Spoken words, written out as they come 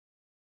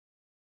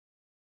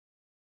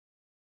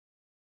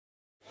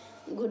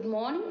Good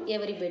morning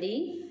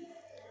everybody.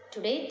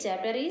 Today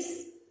chapter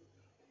is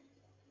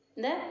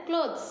the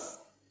clothes.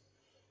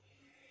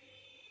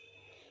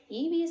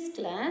 EVS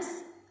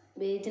class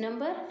page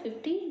number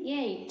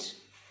 58.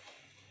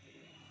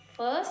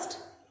 First,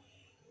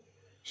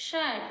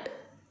 shirt.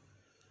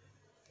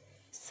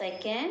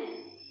 Second,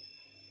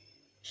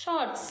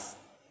 shorts.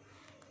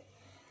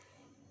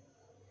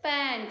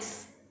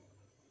 Pants.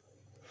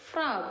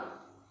 Frock.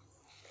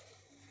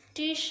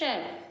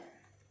 T-shirt.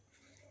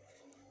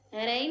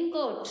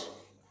 Raincoat,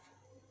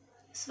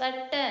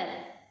 sweater,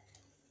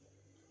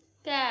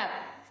 cap,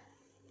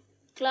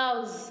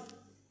 gloves,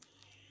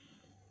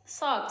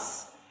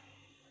 socks.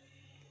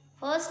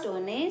 First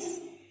one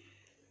is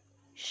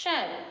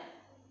shirt.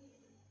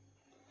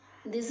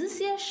 This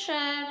is a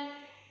shirt.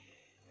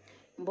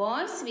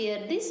 Boys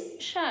wear this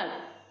shirt.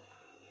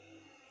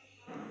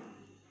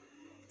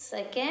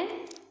 Second,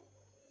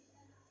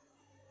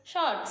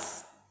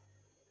 shorts.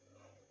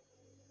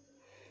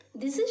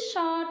 This is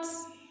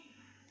shorts.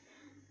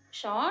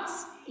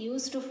 Shorts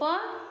used for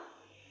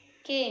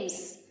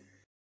games.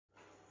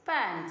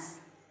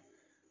 Pants.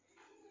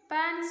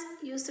 Pants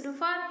used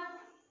for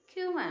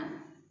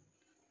human.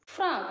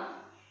 Frock.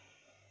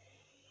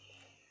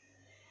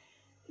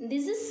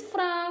 This is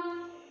frock.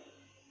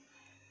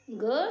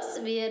 Girls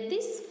wear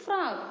this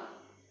frock.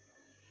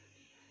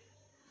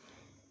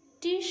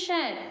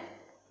 T-shirt.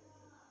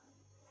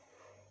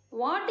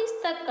 What is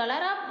the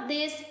color of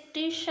this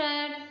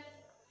T-shirt?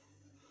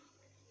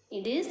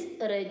 It is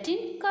red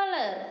in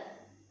color.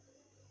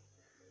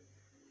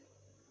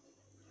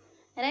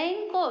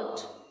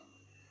 Raincoat.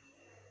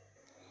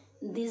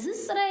 This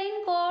is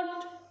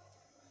raincoat.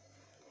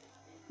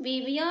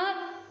 We wear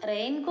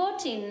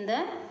raincoat in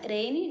the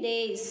rainy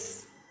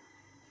days.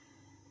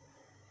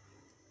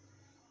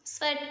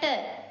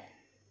 Sweater.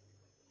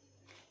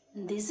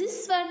 This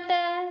is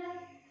sweater.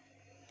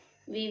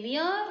 We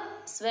wear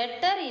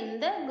sweater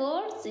in the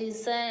cold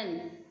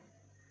season.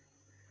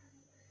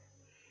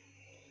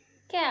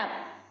 Cap.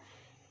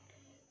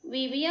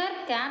 We wear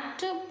cap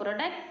to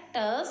protect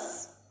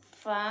us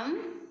from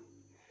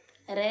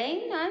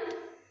rain and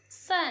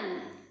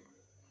sun.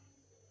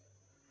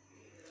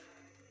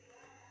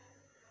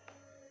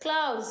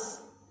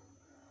 Gloves.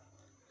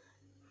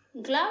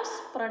 Gloves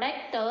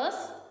protect us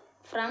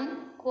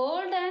from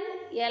cold and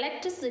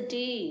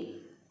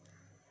electricity.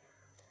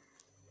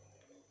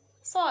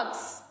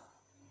 Socks.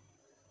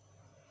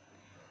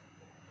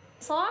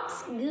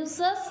 Socks gives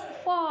us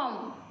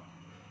form.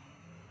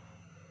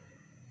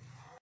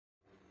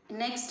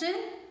 Next,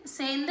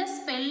 say the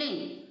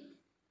spelling.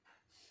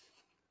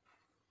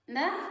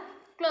 The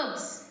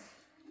clothes.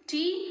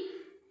 T-H-E.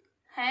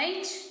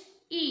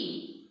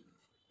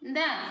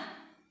 The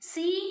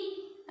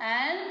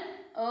C-L-O-T-H-E-S.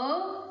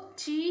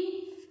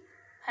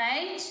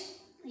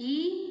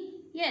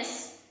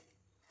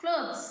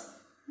 Clothes.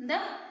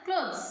 The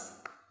clothes.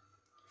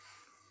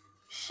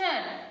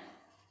 Shirt.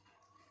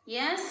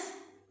 S-H-I-R-T.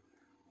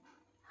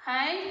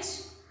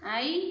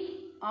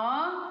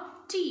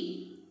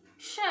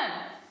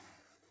 Shirt.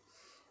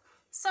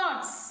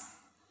 Shorts.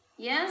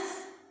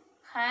 S-H-O-R-T-S.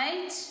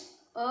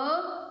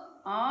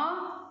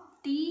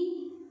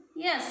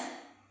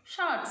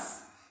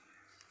 Shorts.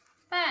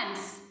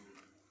 Pants.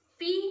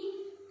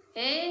 P-A-N-T-S.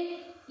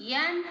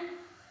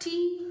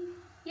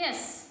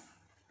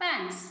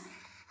 Pants.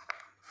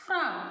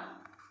 Frock.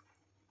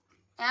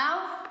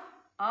 F-R-O-C-K.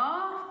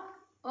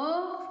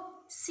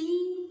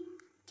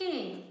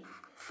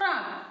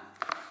 Frock.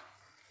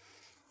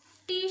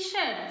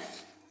 T-shirt.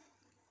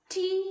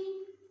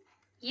 T-S-H-I-R-T.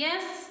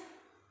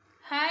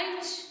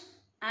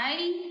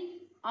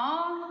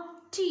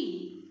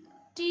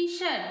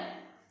 T-shirt.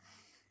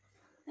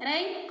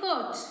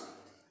 Raincoat.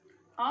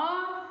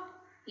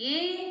 R-A-I-N-C-O-A-T.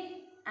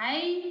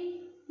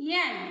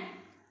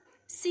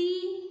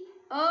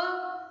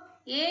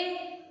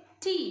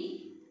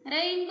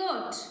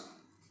 Raincoat.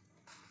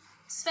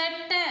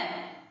 Sweater.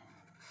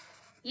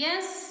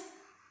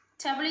 S-W-E-A-T-E-R.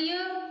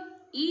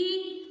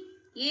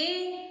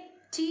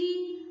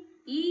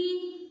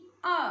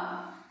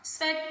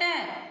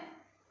 Sweater.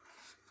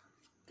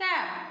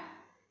 Cap.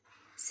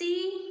 C-A-P.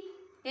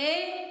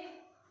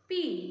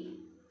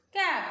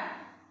 Cap.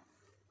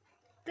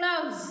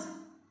 Gloves.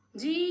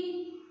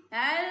 G-L-O-V-E-S.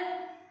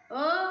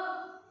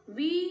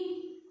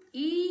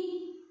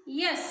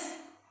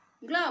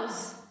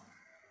 Gloves.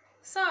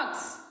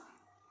 Socks.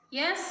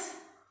 S-O-C-K-S.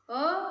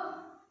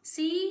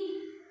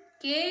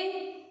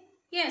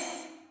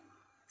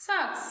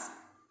 Socks.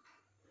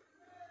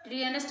 Did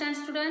you understand,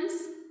 students?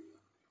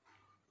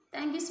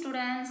 Thank you,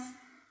 students.